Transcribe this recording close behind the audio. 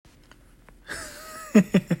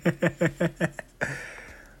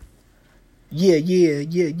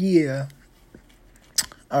Yeah.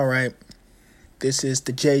 All right. This is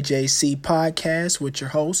the JJC podcast with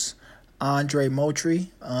your host, Andre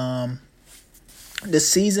Moultrie. The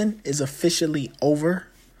season is officially over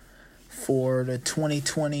for the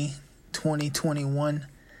 2020-2021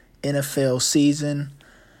 NFL season.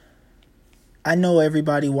 I know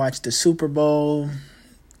everybody watched the Super Bowl.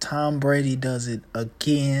 Tom Brady does it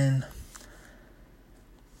again.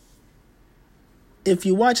 If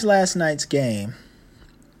you watch last night's game,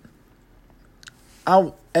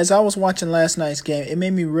 as I was watching last night's game, it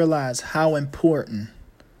made me realize how important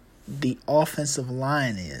the offensive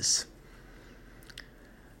line is.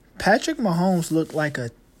 Patrick Mahomes looked like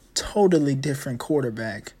a totally different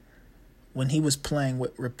quarterback when he was playing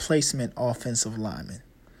with replacement offensive linemen.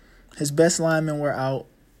 His best linemen were out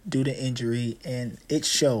due to injury, and it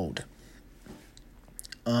showed.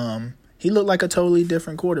 He looked like a totally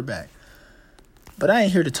different quarterback. But I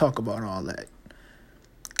ain't here to talk about all that.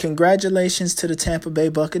 Congratulations to the Tampa Bay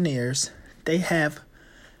Buccaneers. They have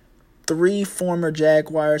 4 with Jay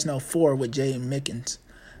Mickens,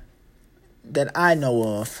 that I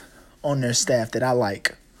know of on their staff that I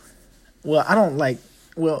like. I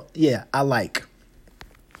like.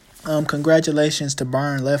 Congratulations to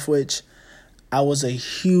Byron Leftwich. I was a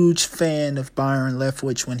huge fan of Byron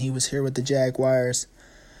Leftwich when he was here with the Jaguars.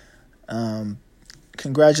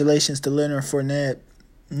 Congratulations to Leonard Fournette.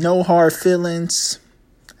 No hard feelings.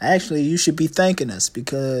 Actually, you should be thanking us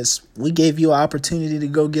because we gave you an opportunity to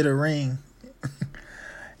go get a ring.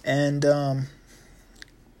 And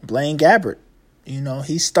Blaine Gabbert,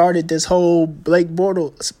 he started this whole Blake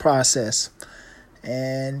Bortles process.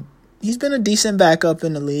 And he's been a decent backup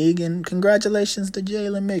in the league. And congratulations to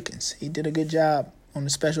Jalen Mickens. He did a good job on the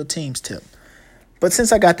special teams tip. But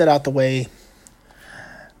since I got that out the way,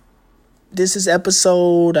 this is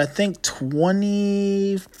episode, I think,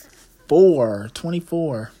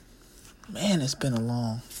 24. Man, it's been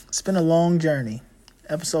a long journey.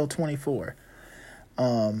 Episode 24.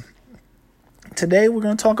 Today we're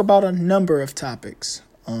going to talk about a number of topics.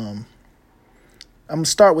 I'm going to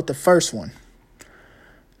start with the first one.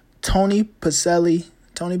 Tony Boselli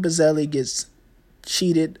gets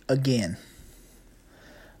cheated again.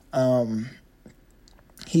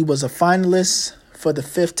 He was a finalist for the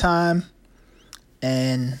 5th time,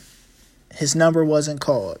 and his number wasn't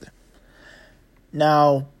called.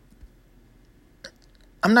 Now,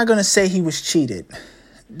 I'm not going to say he was cheated.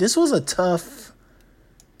 This was a tough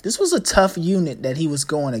unit that he was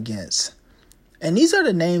going against. And these are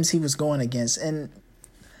the names he was going against. And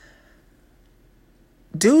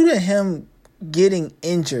due to him getting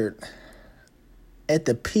injured at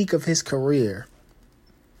the peak of his career,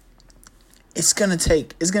 it's gonna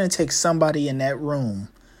take somebody in that room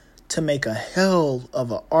to make a hell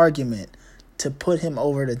of an argument to put him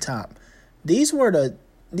over the top. These were the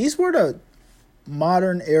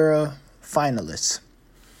modern era finalists.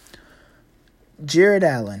 Jared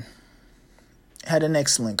Allen had an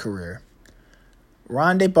excellent career.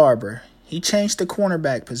 Rondé Barber, he changed the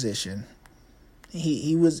cornerback position.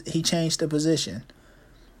 He changed the position.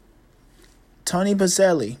 Tony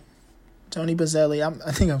Boselli,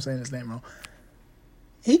 I think I'm saying his name wrong.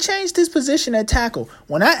 He changed his position at tackle.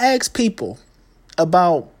 When I ask people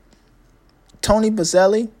about Tony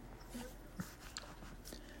Boselli,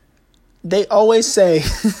 they always say,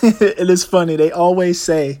 it is funny, they always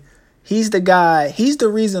say, he's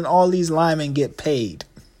the reason all these linemen get paid.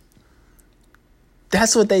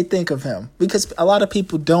 That's what they think of him. Because a lot of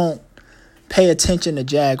people don't pay attention to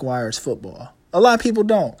Jaguars football. A lot of people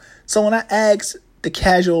don't. So when I ask the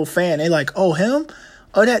casual fan, they like, oh, him?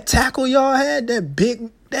 Oh, that tackle y'all had? That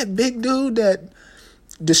big dude that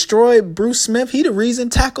destroyed Bruce Smith? He the reason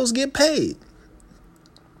tackles get paid.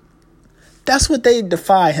 That's what they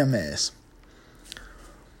defy him as.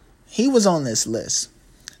 He was on this list.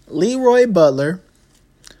 Leroy Butler,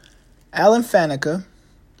 Alan Faneca,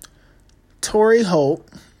 Torrey Holt,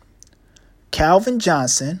 Calvin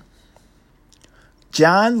Johnson,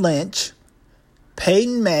 John Lynch,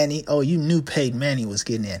 Peyton Manning. Oh, you knew Peyton Manning was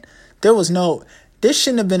getting in. This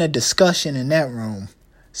shouldn't have been a discussion in that room.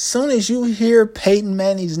 Soon as you hear Peyton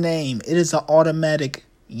Manning's name, it is an automatic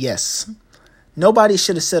yes. Nobody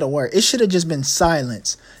should have said a word. It should have just been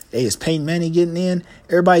silence. Hey, is Peyton Manning getting in?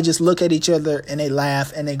 Everybody just look at each other and they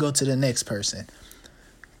laugh and they go to the next person.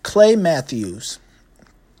 Clay Matthews,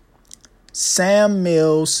 Sam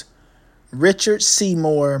Mills, Richard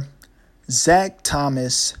Seymour, Zach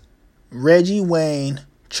Thomas, Reggie Wayne,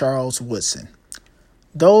 Charles Woodson.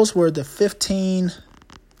 Those were the 15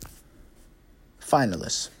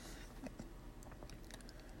 finalists.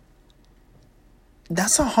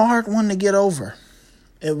 that's a hard one to get over.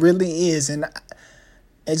 It really is. And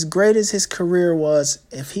as great as his career was,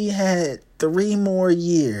 if he had 3 more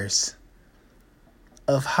years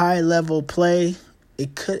of high-level play,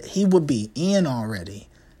 he would be in already.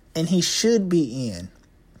 And he should be in.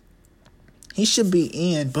 He should be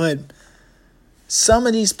in, but some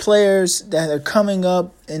of these players that are coming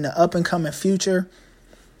up in the up-and-coming future,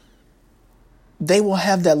 they will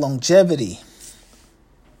have that longevity.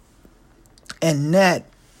 And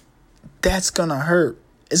that's going to hurt.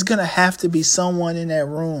 It's going to have to be someone in that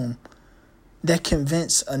room that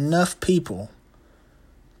convince enough people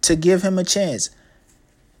to give him a chance.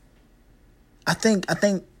 I think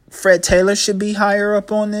Fred Taylor should be higher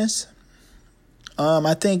up on this.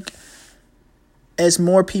 I think as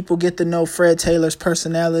more people get to know Fred Taylor's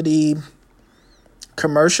personality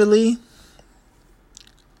commercially,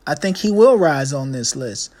 I think he will rise on this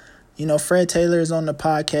list. You know, Fred Taylor is on the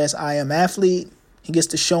podcast I Am Athlete. He gets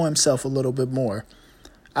to show himself a little bit more.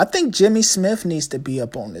 I think Jimmy Smith needs to be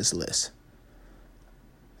up on this list.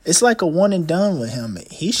 It's like a one and done with him.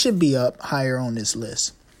 He should be up higher on this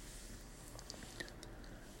list.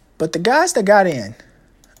 But the guys that got in,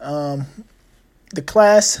 the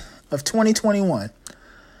class of 2021,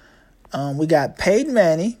 we got Peyton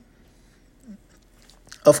Manning,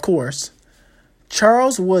 of course,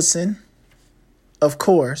 Charles Woodson, of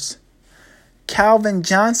course, Calvin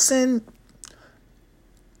Johnson.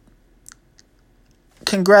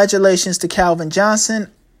 Congratulations to Calvin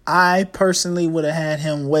Johnson. I personally would have had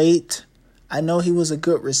him wait. I know he was a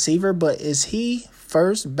good receiver, but is he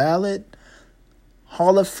first ballot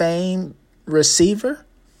Hall of Fame receiver?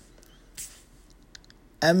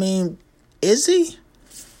 I mean, is he?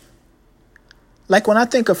 Like when I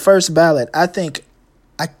think of first ballot, I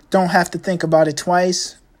don't have to think about it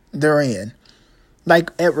twice. They're in.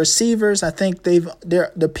 Like at receivers, I think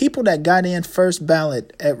the people that got in first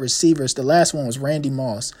ballot at receivers, the last one was Randy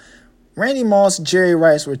Moss. Randy Moss, Jerry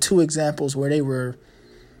Rice were 2 examples where they were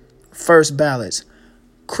first ballots.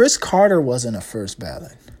 Chris Carter wasn't a first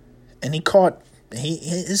ballot. And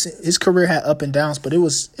his career had up and downs, but it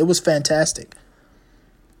was fantastic.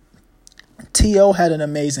 T.O. had an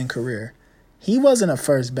amazing career. He wasn't a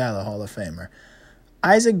first ballot Hall of Famer.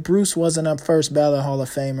 Isaac Bruce wasn't a first ballot Hall of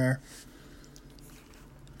Famer.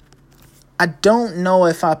 I don't know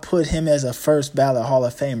if I put him as a first ballot Hall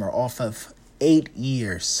of Famer off of 8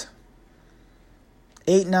 years.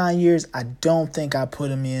 8-9 years, I don't think I put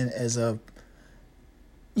him in as a...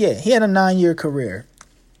 Yeah, he had a 9-year career.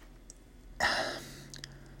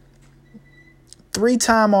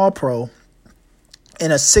 3-time All-Pro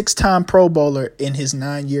and a 6-time Pro Bowler in his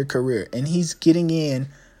 9-year career. And he's getting in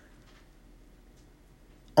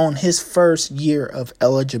on his first year of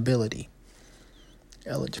eligibility.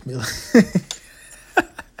 I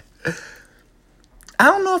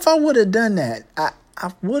don't know if I would have done that. I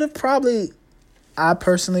would have probably... I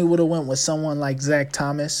personally would have went with someone like Zach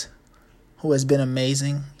Thomas, who has been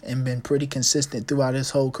amazing and been pretty consistent throughout his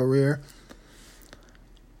whole career.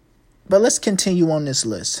 But let's continue on this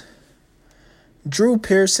list. Drew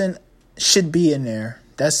Pearson should be in there.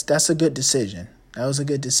 That's a good decision. That was a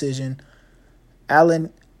good decision.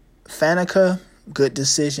 Alan Faneca, good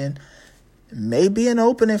decision. Maybe an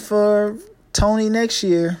opening for Tony next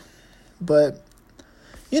year. But,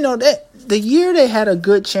 you know, the year they had a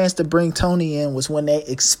good chance to bring Tony in was when they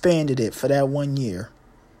expanded it for that 1 year.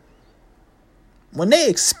 When they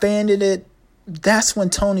expanded it, that's when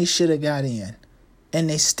Tony should have got in. And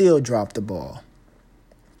they still dropped the ball.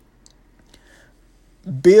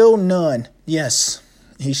 Bill Nunn, yes,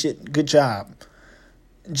 he should. Good job.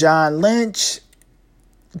 John Lynch,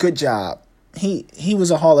 good job. He was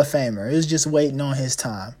a Hall of Famer. It was just waiting on his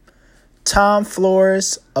time. Tom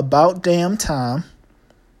Flores, about damn time.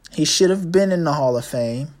 He should have been in the Hall of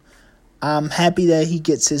Fame. I'm happy that he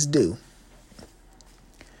gets his due.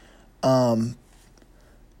 I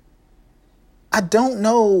don't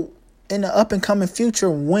know in the up-and-coming future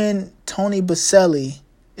when Tony Boselli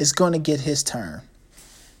is going to get his turn.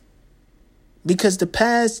 Because the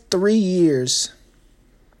past 3 years,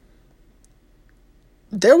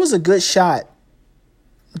 there was a good shot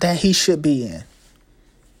that he should be in.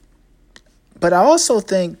 But I also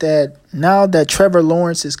think that now that Trevor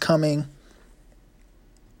Lawrence is coming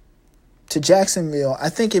to Jacksonville, I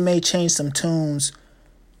think it may change some tunes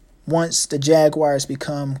once the Jaguars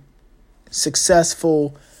become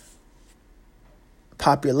successful,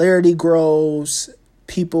 popularity grows,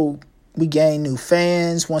 we gain new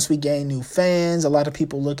fans. Once we gain new fans, a lot of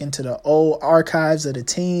people look into the old archives of the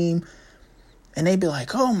team, and they be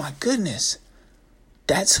like, oh my goodness,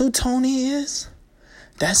 that's who Tony is?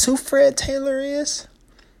 That's who Fred Taylor is?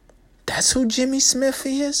 That's who Jimmy Smith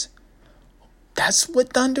is? That's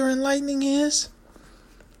what Thunder and Lightning is?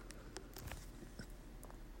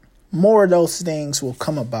 More of those things will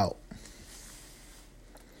come about.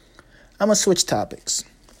 I'm going to switch topics.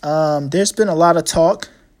 There's been a lot of talk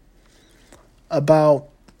about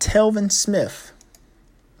Telvin Smith.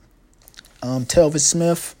 Telvin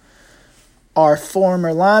Smith, our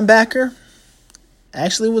former linebacker,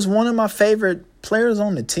 actually was one of my favorite players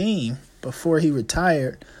on the team before he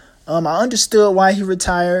retired. I understood why he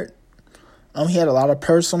retired. He had a lot of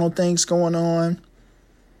personal things going on.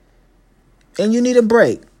 And you need a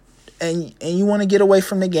break. And you want to get away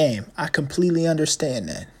from the game. I completely understand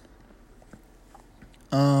that.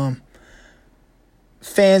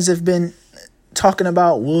 Fans have been talking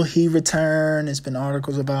about, will he return? There's been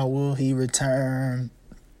articles about, will he return?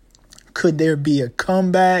 Could there be a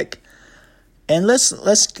comeback? And let's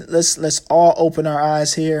all open our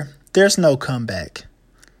eyes here. There's no comeback.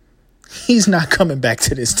 He's not coming back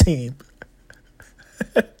to this team.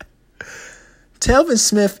 Telvin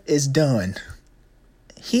Smith is done.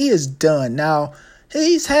 He is done. Now,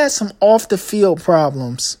 he's had some off-the-field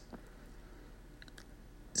problems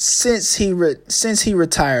since he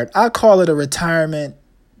retired. I call it a retirement.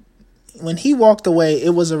 When he walked away, it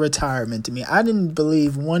was a retirement to me. I didn't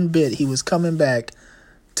believe one bit he was coming back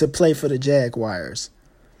to play for the Jaguars.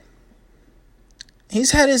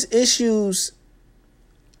 He's had his issues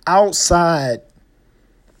outside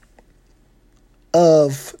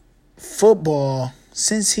of football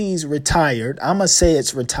since he's retired. I'm going to say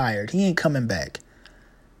it's retired. He ain't coming back.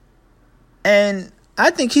 And I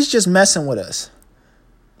think he's just messing with us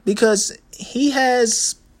because he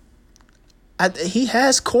has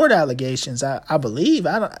court allegations, I believe.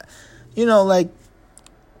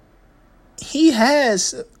 He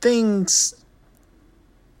has things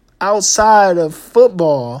outside of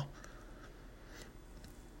football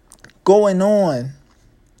going on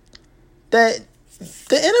that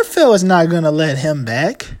the NFL is not going to let him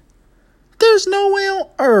back. There's no way on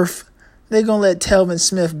earth they're going to let Telvin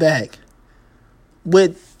Smith back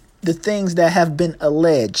with the things that have been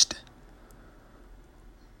alleged.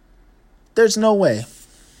 There's no way.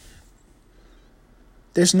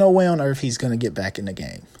 There's no way on earth he's going to get back in the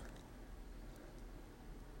game.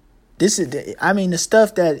 The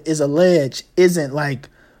stuff that is alleged isn't like,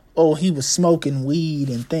 oh, he was smoking weed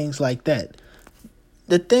and things like that.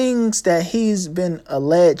 The things that he's been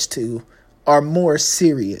alleged to are more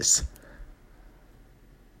serious.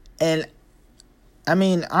 And,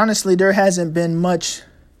 honestly, there hasn't been much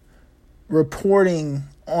reporting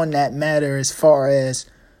on that matter as far as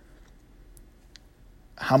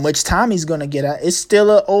how much time he's going to get out. It's still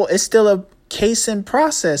a case in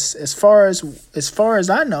process as far as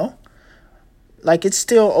I know. Like, it's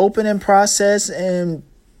still open in process and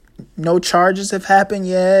no charges have happened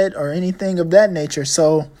yet or anything of that nature.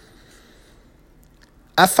 So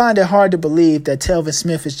I find it hard to believe that Telvin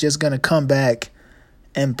Smith is just going to come back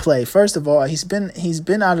and play. First of all, he's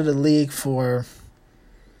been out of the league for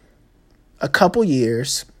a couple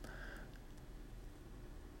years.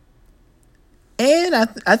 And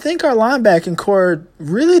I think our linebacking core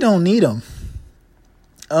really don't need him.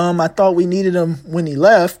 I thought we needed him when he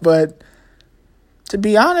left, but to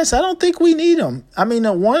be honest, I don't think we need him.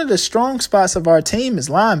 One of the strong spots of our team is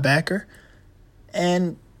linebacker,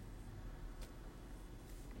 and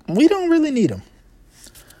we don't really need him.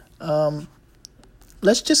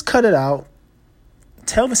 Let's just cut it out.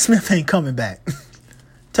 Telvin Smith ain't coming back.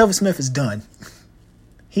 Telvin Smith is done.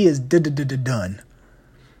 He is done.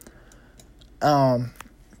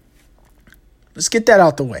 Let's get that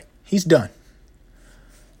out the way. He's done.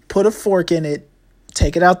 Put a fork in it.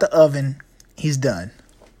 Take it out the oven. He's done.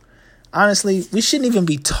 Honestly, we shouldn't even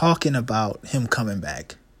be talking about him coming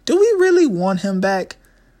back. Do we really want him back?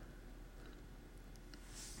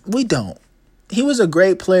 We don't. He was a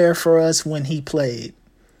great player for us when he played.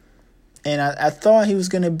 And I thought he was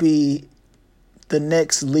going to be the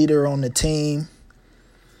next leader on the team.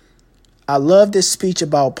 I loved his speech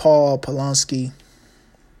about Paul Polonsky.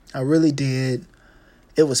 I really did.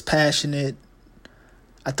 It was passionate.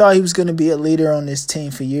 I thought he was going to be a leader on this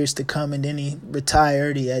team for years to come, and then he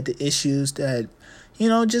retired. He had the issues that,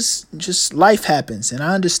 just life happens. And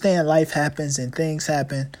I understand life happens and things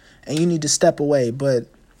happen, and you need to step away. But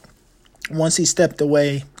once he stepped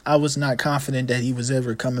away, I was not confident that he was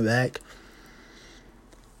ever coming back.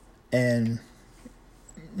 And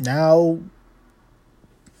now,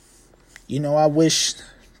 I wish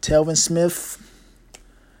Telvin Smith,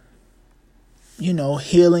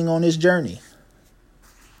 healing on his journey.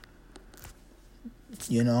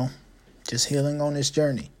 Just healing on his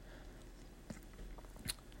journey.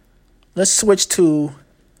 Let's switch to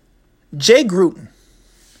Jay Gruden.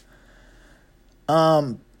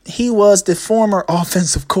 He was the former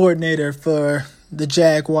offensive coordinator for the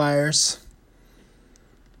Jaguars.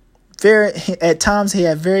 At times he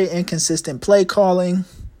had very inconsistent play calling.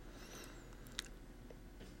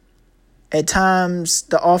 At times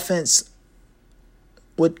the offense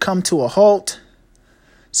would come to a halt.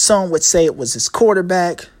 Some would say it was his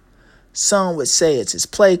quarterback. Some would say it's his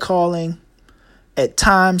play calling. At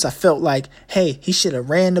times I felt like, hey, he should have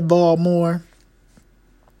ran the ball more.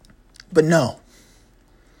 But no.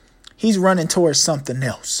 He's running towards something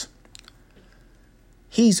else.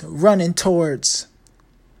 He's running towards,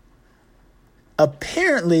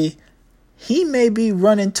 apparently, he may be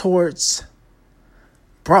running towards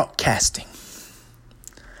broadcasting.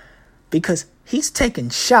 Because he's taking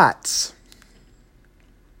shots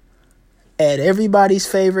at everybody's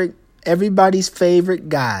favorite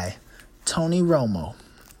guy, Tony Romo.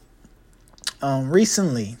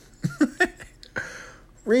 Recently,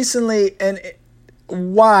 and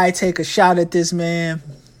why take a shot at this man?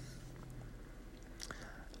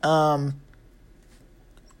 Romo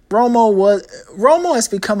has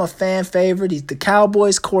become a fan favorite. He's the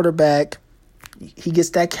Cowboys quarterback. He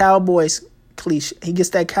gets that Cowboys cliche. He gets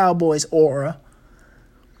that Cowboys aura.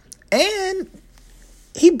 And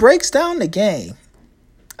he breaks down the game.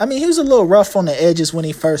 I mean, he was a little rough on the edges when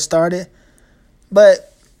he first started.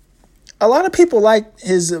 But a lot of people like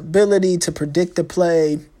his ability to predict the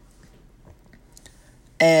play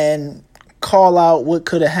and call out what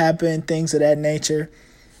could have happened, things of that nature.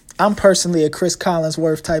 I'm personally a Chris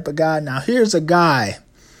Collinsworth type of guy. Now here's a guy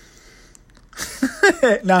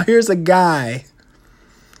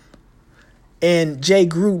and Jay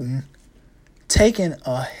Gruden taking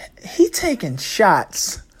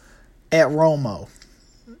shots at Romo.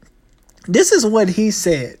 This is what he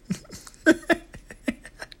said.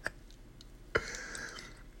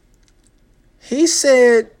 He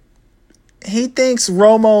said he thinks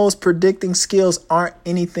Romo's predicting skills aren't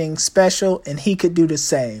anything special and he could do the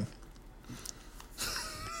same.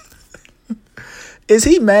 Is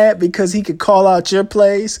he mad because he could call out your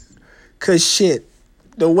plays? Cause shit,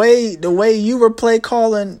 the way you were play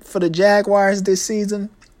calling for the Jaguars this season,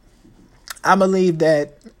 I believe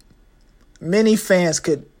that many fans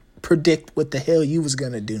could predict what the hell you was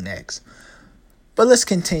gonna do next. But let's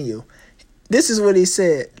continue. This is what he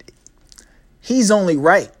said. He's only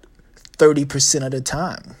right 30% of the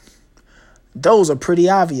time. Those are pretty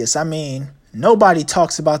obvious. I mean, nobody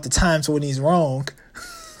talks about the times when he's wrong.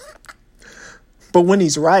 But when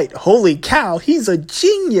he's right, holy cow, he's a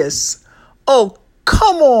genius. Oh,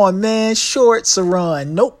 come on, man. Sure, it's a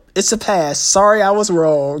run. Nope, it's a pass. Sorry, I was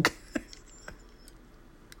wrong.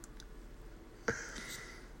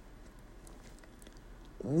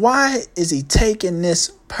 Why is he taking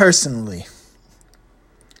this personally?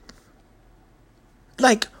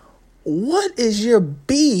 Like, what is your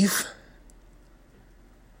beef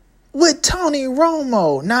with Tony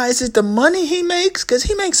Romo? Now, is it the money he makes? Because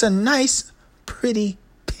he makes a nice, pretty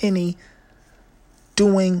penny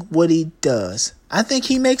doing what he does. I think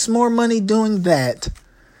he makes more money doing that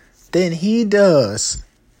than he does.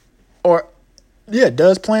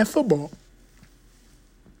 Does playing football.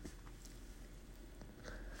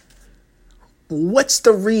 What's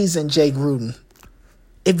the reason, Jay Gruden?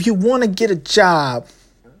 If you want to get a job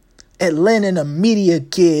at landing a media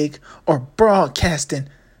gig or broadcasting,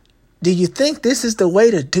 do you think this is the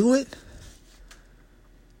way to do it?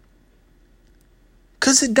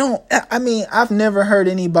 Because it don't. I mean, I've never heard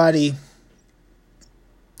anybody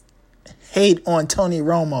hate on Tony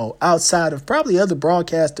Romo outside of probably other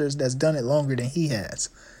broadcasters that's done it longer than he has.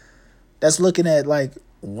 That's looking at like,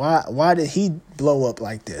 why did he blow up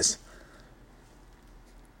like this?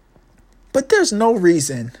 But there's no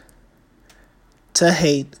reason to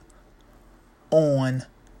hate on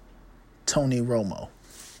Tony Romo.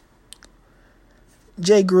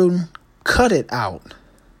 Jay Gruden, cut it out.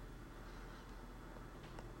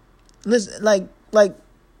 Listen, like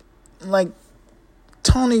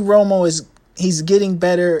Tony Romo he's getting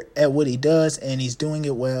better at what he does and he's doing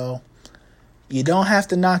it well. You don't have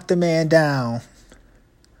to knock the man down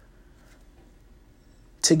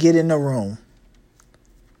to get in the room.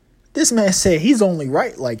 This man said he's only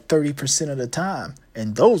right like 30% of the time.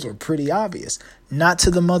 And those are pretty obvious. Not to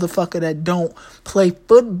the motherfucker that don't play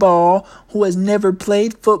football, who has never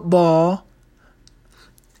played football.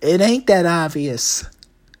 It ain't that obvious.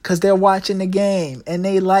 Because they're watching the game. And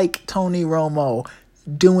they like Tony Romo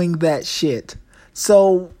doing that shit.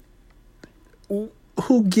 So,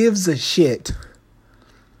 who gives a shit?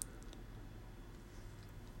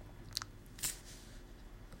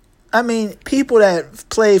 I mean, people that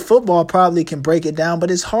play football probably can break it down, but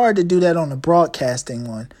it's hard to do that on the broadcasting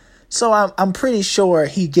one. So I'm pretty sure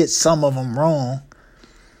he gets some of them wrong.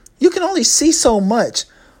 You can only see so much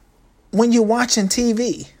when you're watching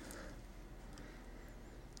TV.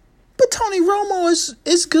 But Tony Romo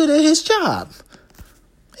is good at his job.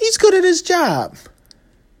 He's good at his job.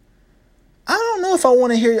 I don't know if I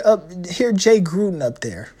want to hear Jay Gruden up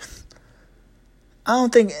there. I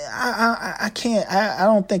don't think I can't. I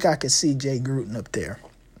don't think I could see Jay Gruden up there.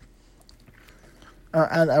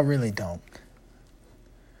 I really don't.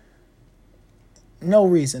 No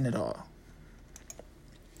reason at all.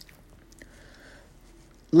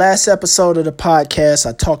 Last episode of the podcast,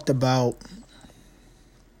 I talked about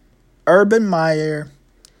Urban Meyer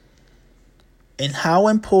and how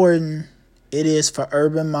important it is for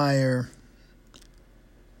Urban Meyer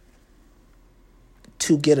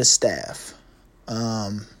to get a staff.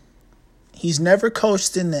 He's never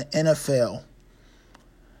coached in the NFL.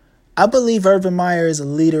 I believe Urban Meyer is a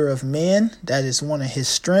leader of men. That is one of his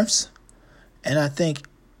strengths. And I think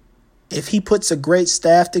if he puts a great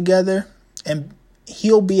staff together, and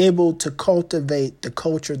he'll be able to cultivate the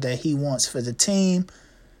culture that he wants for the team.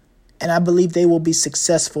 And I believe they will be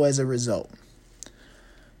successful as a result.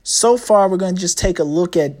 So far, we're going to just take a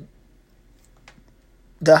look at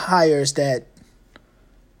the hires that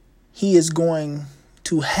he is going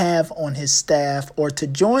to have on his staff or to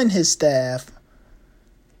join his staff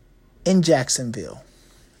in Jacksonville.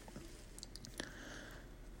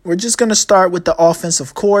 We're just going to start with the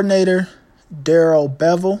offensive coordinator, Darrell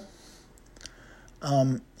Bevell.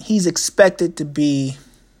 He's expected to be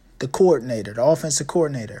the coordinator, the offensive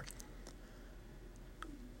coordinator.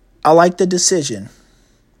 I like the decision.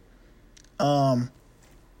 Bevell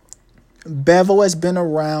has been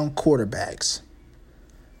around quarterbacks.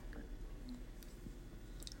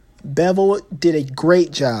 Bevell did a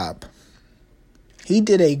great job. He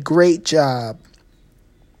did a great job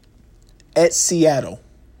at Seattle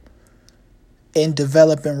in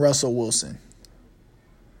developing Russell Wilson.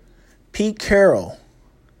 Pete Carroll,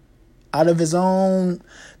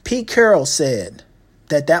 Pete Carroll said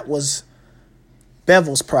that was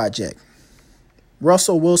Bevell's project.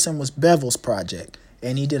 Russell Wilson was Bevell's project,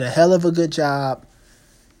 and he did a hell of a good job.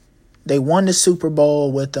 They won the Super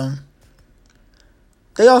Bowl with him.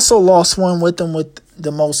 They also lost one with him with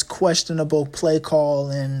the most questionable play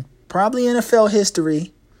call in probably NFL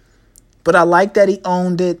history. But I like that he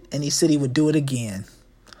owned it, and he said he would do it again.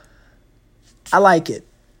 I like it.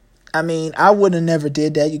 I mean, I would have never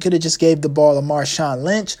did that. You could have just gave the ball to Marshawn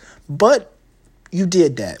Lynch, but you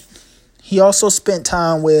did that. He also spent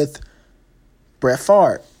time with Brett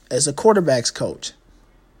Favre as a quarterback's coach.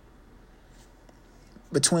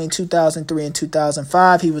 Between 2003 and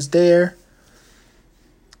 2005, he was there.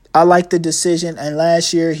 I like the decision, and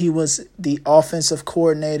last year he was the offensive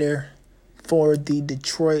coordinator for the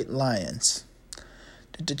Detroit Lions.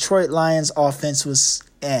 The Detroit Lions offense was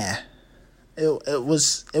It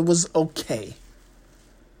was okay.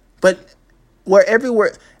 But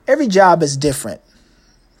every job is different.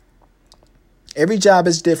 Every job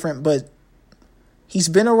is different, but he's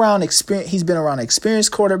been around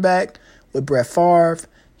experienced quarterback with Brett Favre.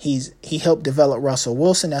 He helped develop Russell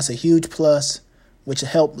Wilson. That's a huge plus, which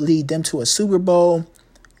helped lead them to a Super Bowl.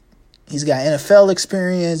 He's got NFL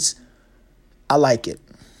experience. I like it.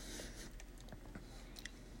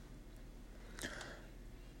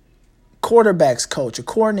 Quarterbacks coach.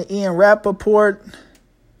 According to Ian Rappaport,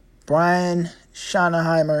 Brian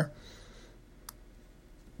Schottenheimer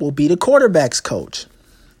will be the quarterbacks coach.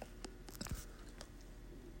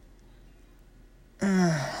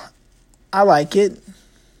 I like it.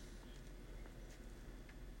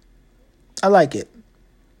 I like it.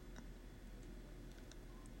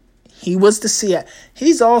 He was the Seattle.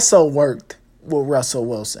 He's also worked with Russell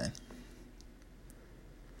Wilson.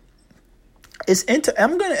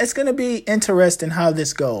 It's gonna be interesting how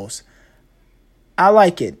this goes. I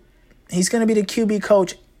like it. He's gonna be the QB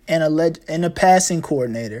coach and a passing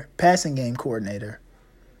game coordinator.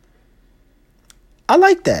 I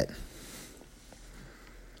like that.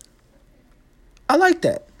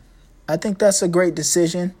 I think that's a great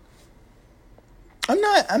decision. I'm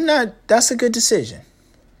not. That's a good decision.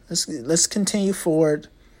 Let's continue forward.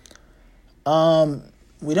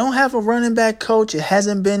 We don't have a running back coach. It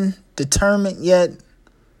hasn't been determined yet.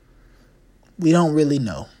 We don't really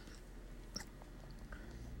know.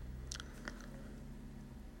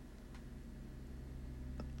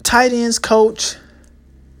 Tight ends coach.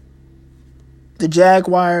 The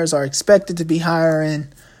Jaguars are expected to be hiring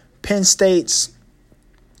Penn State's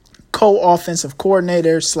co-offensive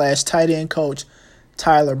coordinator / tight end coach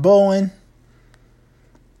Tyler Bowen.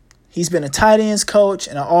 He's been a tight ends coach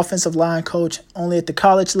and an offensive line coach only at the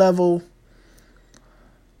college level.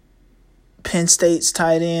 Penn State's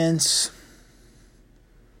tight ends.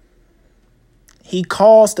 He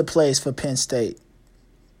calls the plays for Penn State.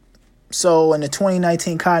 So in the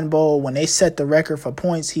 2019 Cotton Bowl, when they set the record for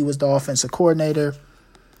points, he was the offensive coordinator.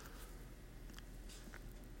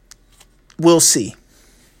 We'll see.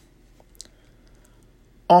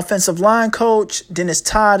 Offensive line coach Dennis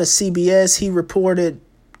Todd of CBS, he reported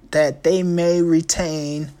that they may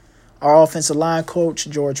retain our offensive line coach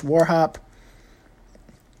George Warhop.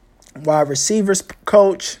 Wide receivers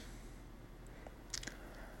coach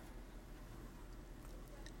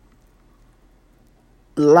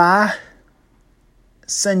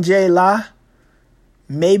Sanjay La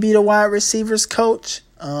may be the wide receivers coach.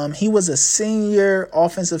 He was a senior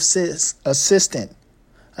offensive assistant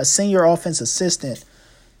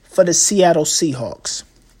for the Seattle Seahawks.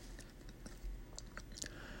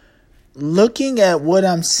 Looking at what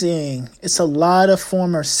I'm seeing, it's a lot of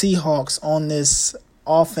former Seahawks on this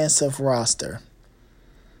offensive roster.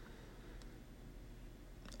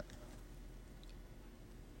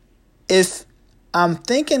 If I'm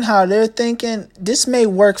thinking how they're thinking, this may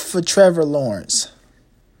work for Trevor Lawrence.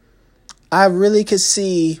 I really could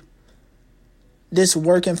see this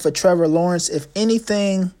working for Trevor Lawrence. If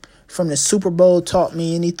anything from the Super Bowl taught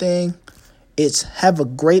me anything, it's have a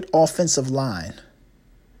great offensive line.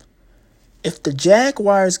 If the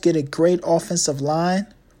Jaguars get a great offensive line,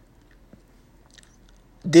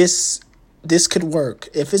 this could work.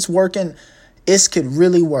 If it's working, it could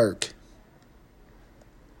really work.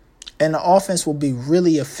 And the offense will be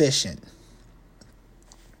really efficient.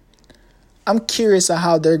 I'm curious of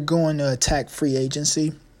how they're going to attack free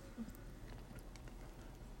agency.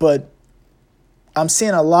 But I'm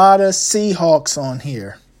seeing a lot of Seahawks on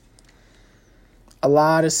here. A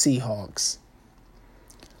lot of Seahawks.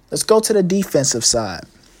 Let's go to the defensive side.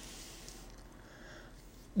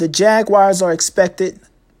 The Jaguars are expected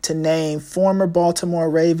to name former Baltimore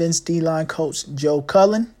Ravens D-line coach Joe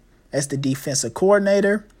Cullen as the defensive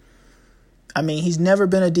coordinator. I mean, he's never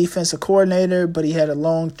been a defensive coordinator, but he had a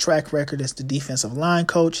long track record as the defensive line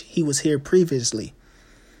coach. He was here previously.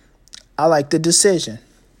 I like the decision.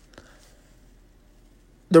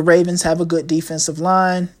 The Ravens have a good defensive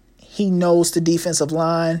line. He knows the defensive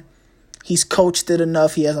line. He's coached it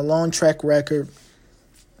enough. He has a long track record.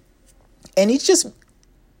 And he's just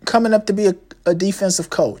coming up to be a defensive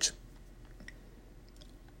coach.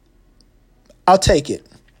 I'll take it.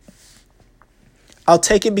 I'll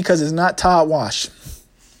take it because it's not Todd Wash.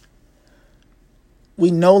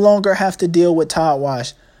 We no longer have to deal with Todd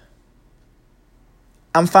Wash.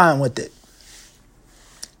 I'm fine with it.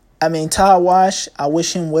 I mean, Todd Wash, I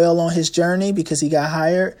wish him well on his journey because he got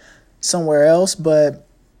hired somewhere else, but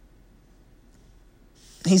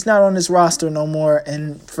he's not on this roster no more.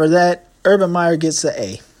 And for that, Urban Meyer gets an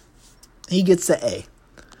A. He gets an A.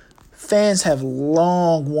 Fans have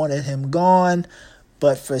long wanted him gone,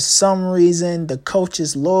 but for some reason, the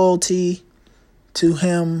coach's loyalty to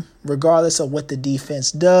him, regardless of what the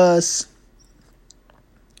defense does,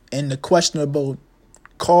 and the questionable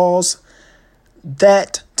calls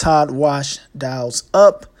that Todd Wash dials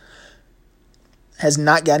up, has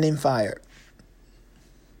not gotten him fired.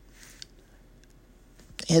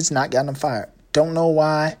 Has not gotten him fired. Don't know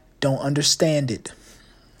why. Don't understand it.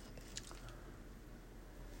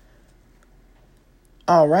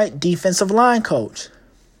 All right, defensive line coach.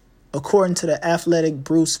 According to the Athletic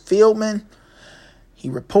Bruce Fieldman, he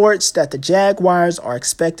reports that the Jaguars are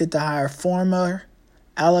expected to hire former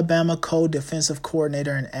Alabama co-defensive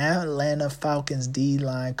coordinator and Atlanta Falcons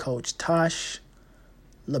D-line coach Tosh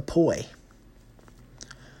Lapoy.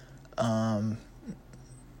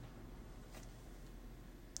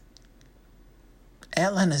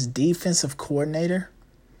 Atlanta's defensive coordinator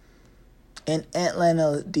and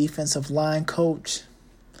Atlanta defensive line coach.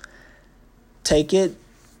 Take it.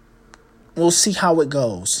 We'll see how it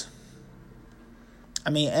goes.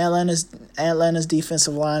 I mean, Atlanta's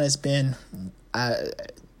defensive line has been, and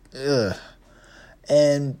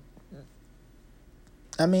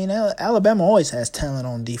I mean, Alabama always has talent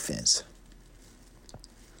on defense.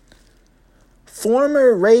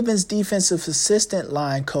 Former Ravens defensive assistant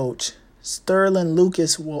line coach Sterling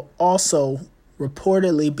Lucas will also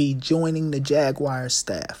reportedly be joining the Jaguars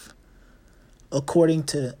staff, according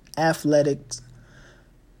to Athletics.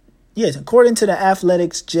 Yes, according to the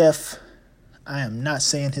Athletics, Jeff. I am not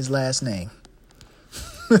saying his last name.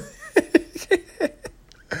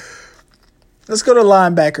 Let's go to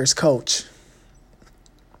linebackers coach.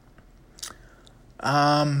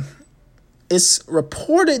 It's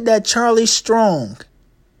reported that Charlie Strong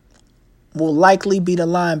will likely be the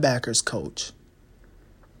linebackers coach.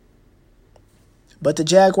 But the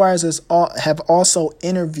Jaguars have also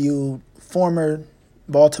interviewed former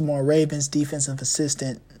Baltimore Ravens defensive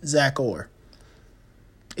assistant Zach Orr.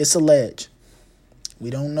 It's alleged. We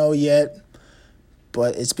don't know yet,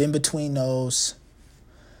 but it's been between those.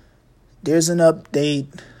 There's an update.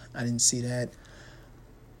 I didn't see that.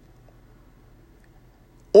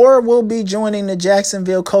 Orr will be joining the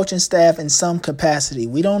Jacksonville coaching staff in some capacity.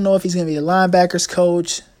 We don't know if he's going to be a linebackers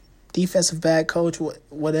coach, defensive back coach,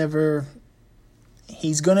 whatever.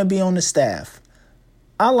 He's going to be on the staff.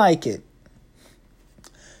 I like it.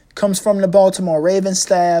 Comes from the Baltimore Ravens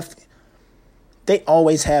staff. They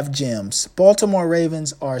always have gems. Baltimore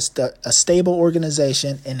Ravens are a stable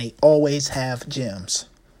organization, and they always have gems.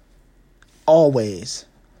 Always.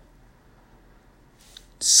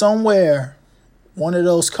 Somewhere, one of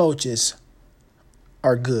those coaches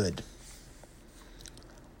are good.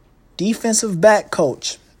 Defensive back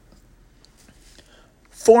coach.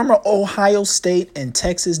 Former Ohio State and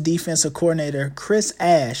Texas defensive coordinator Chris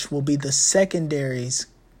Ash will be the secondaries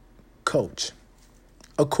coach,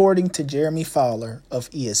 according to Jeremy Fowler of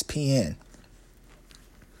ESPN.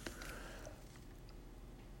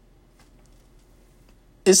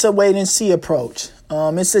 It's a wait-and-see approach.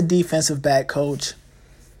 It's a defensive back coach.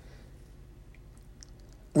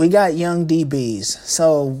 We got young DBs,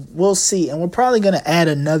 so we'll see. And we're probably going to add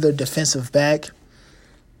another defensive back.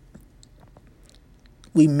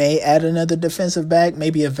 We may add another defensive back,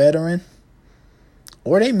 maybe a veteran.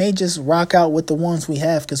 Or they may just rock out with the ones we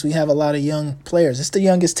have because we have a lot of young players. It's the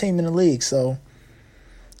youngest team in the league, so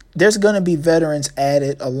there's going to be veterans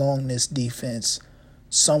added along this defense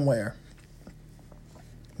somewhere.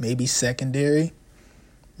 Maybe secondary.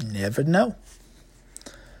 Never know.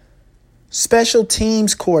 Special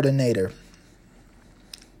teams coordinator.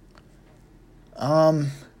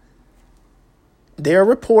 They're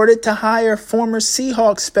reported to hire former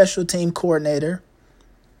Seahawks special team coordinator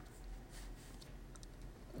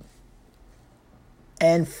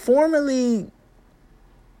and formerly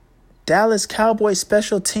Dallas Cowboys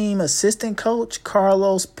special team assistant coach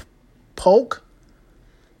Carlos Polk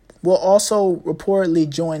will also reportedly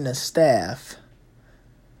join the staff.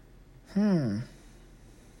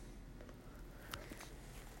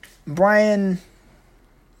 Brian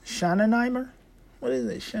Schottenheimer? What is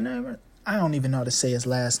it? Schottenheimer? I don't even know how to say his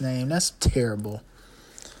last name. That's terrible.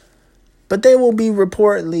 But they will be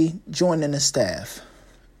reportedly joining the staff.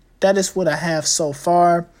 That is what I have so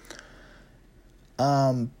far.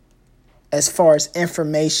 As far as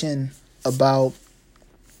information about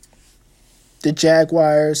the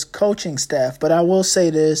Jaguars coaching staff. But I will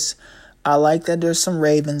say this. I like that there's some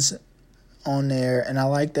Ravens on there. And I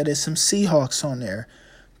like that there's some Seahawks on there.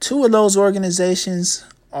 Two of those organizations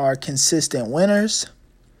are consistent winners.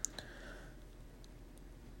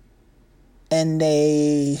 And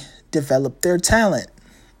they develop their talent.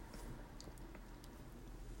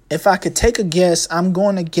 If I could take a guess, I'm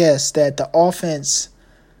going to guess that the offense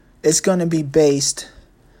is going to be based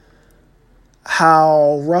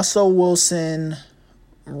how Russell Wilson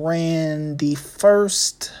ran the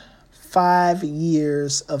first 5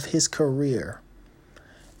 years of his career.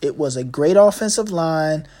 It was a great offensive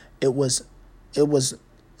line. It was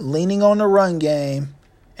leaning on the run game,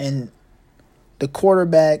 and the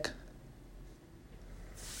quarterback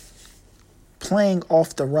playing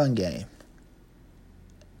off the run game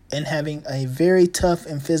and having a very tough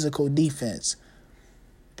and physical defense.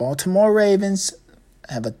 Baltimore Ravens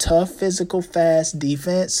have a tough, physical, fast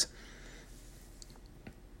defense.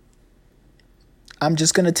 I'm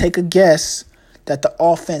just going to take a guess that the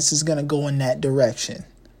offense is going to go in that direction.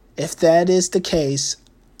 If that is the case,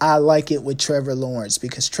 I like it with Trevor Lawrence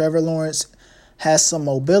because Trevor Lawrence has some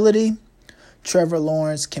mobility. Trevor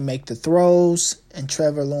Lawrence can make the throws, and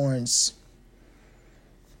Trevor Lawrence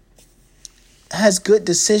has good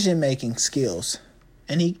decision-making skills.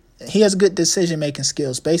 And he has good decision-making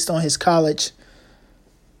skills based on his college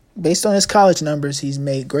numbers. He's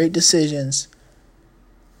made great decisions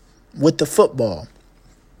with the football.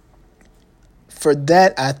 For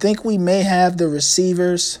that, I think we may have the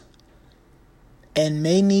receivers and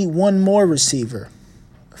may need one more receiver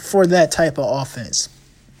for that type of offense.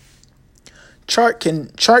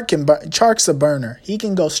 Chark's a burner. He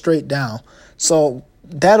can go straight down. So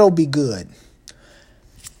that'll be good.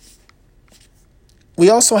 We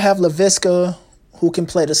also have LaVisca, who can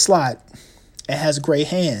play the slot and has great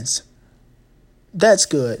hands. That's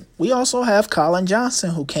good. We also have Colin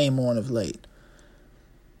Johnson, who came on of late.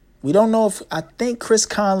 We don't know I think Chris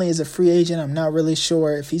Conley is a free agent. I'm not really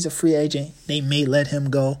sure. If he's a free agent, they may let him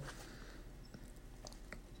go.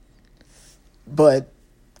 But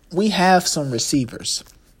we have some receivers.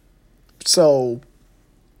 So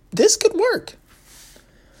this could work.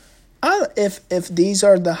 If these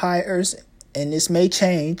are the hires, and this may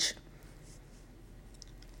change,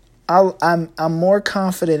 I'm more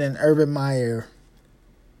confident in Urban Meyer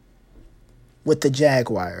with the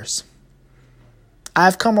Jaguars.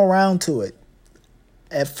 I've come around to it.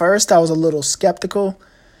 At first, I was a little skeptical.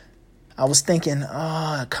 I was thinking,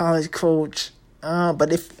 a college coach.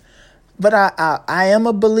 But I am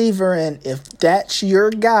a believer in, if that's your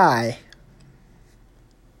guy,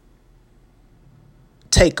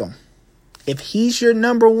 take him. If he's your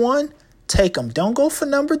number one, take him. Don't go for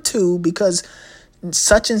number two because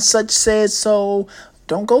such and such said so.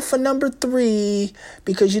 Don't go for number three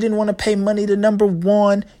because you didn't want to pay money to number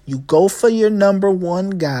one. You go for your number one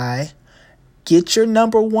guy. Get your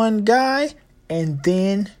number one guy, and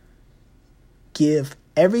then give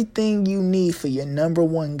everything you need for your number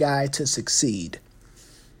one guy to succeed.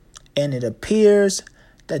 And it appears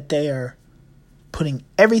that they are putting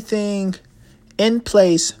everything in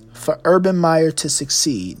place for Urban Meyer to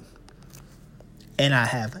succeed. And I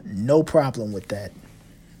have no problem with that.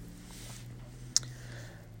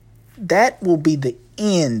 That will be the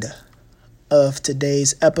end of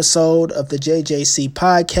today's episode of the JJC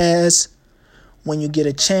podcast. When you get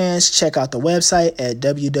a chance, check out the website at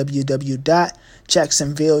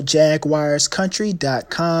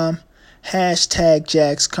www.jacksonvillejaguarscountry.com.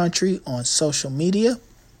 #JagsCountry on social media.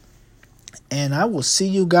 And I will see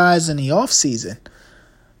you guys in the off season.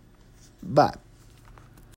 Bye.